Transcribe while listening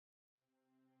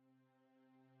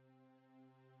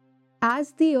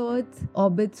As the Earth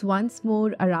orbits once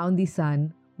more around the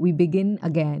Sun, we begin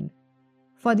again.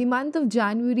 For the month of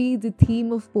January, the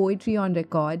theme of Poetry on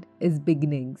Record is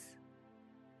beginnings.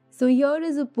 So here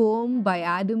is a poem by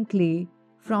Adam Clay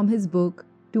from his book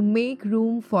To Make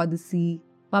Room for the Sea,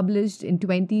 published in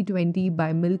 2020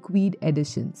 by Milkweed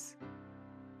Editions.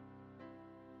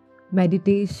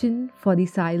 Meditation for the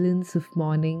Silence of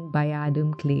Morning by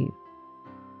Adam Clay.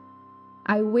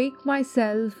 I wake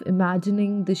myself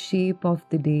imagining the shape of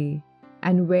the day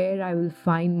and where I will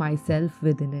find myself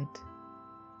within it.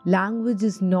 Language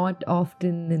is not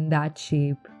often in that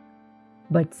shape,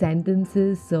 but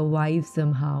sentences survive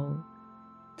somehow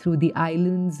through the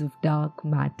islands of dark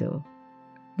matter.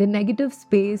 The negative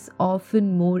space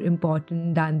often more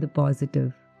important than the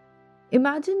positive.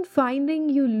 Imagine finding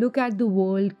you look at the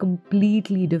world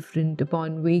completely different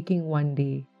upon waking one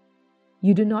day.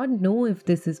 You do not know if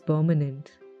this is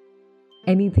permanent.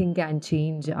 Anything can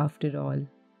change after all.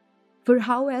 For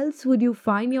how else would you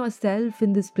find yourself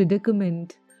in this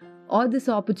predicament or this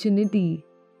opportunity,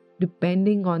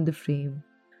 depending on the frame?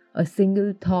 A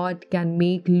single thought can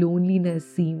make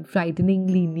loneliness seem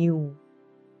frighteningly new.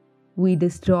 We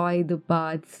destroy the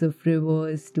paths of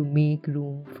rivers to make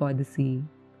room for the sea.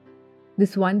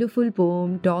 This wonderful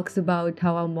poem talks about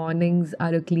how our mornings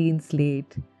are a clean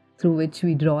slate through which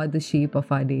we draw the shape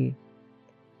of our day.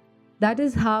 That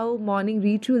is how morning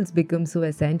rituals become so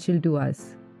essential to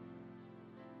us.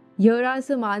 Here are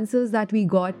some answers that we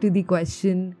got to the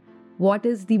question, what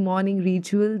is the morning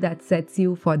ritual that sets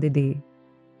you for the day?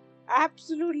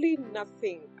 Absolutely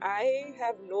nothing. I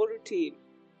have no routine.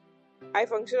 I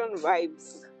function on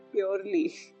vibes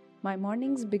purely. My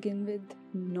mornings begin with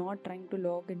not trying to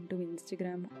log into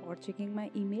Instagram or checking my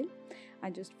email.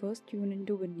 I just first tune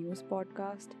into a news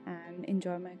podcast and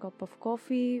enjoy my cup of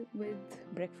coffee with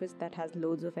breakfast that has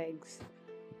loads of eggs.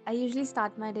 I usually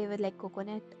start my day with like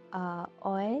coconut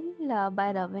oil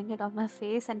by rubbing it on my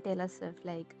face and Taylor Swift.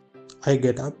 I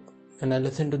get up and I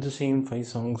listen to the same 5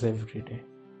 songs every day.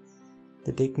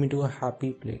 They take me to a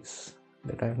happy place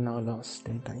that I've now lost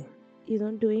in time.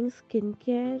 Doing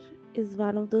skincare is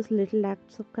one of those little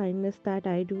acts of kindness that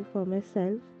I do for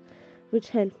myself, which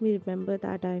help me remember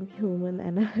that I'm human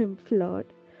and I'm flawed.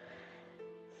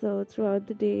 So throughout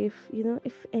the day,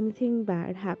 if anything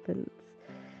bad happens,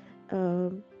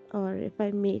 or if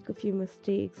I make a few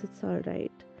mistakes, it's all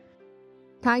right.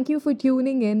 Thank you for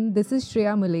tuning in. This is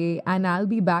Shreya Muley, and I'll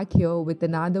be back here with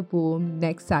another poem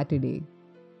next Saturday.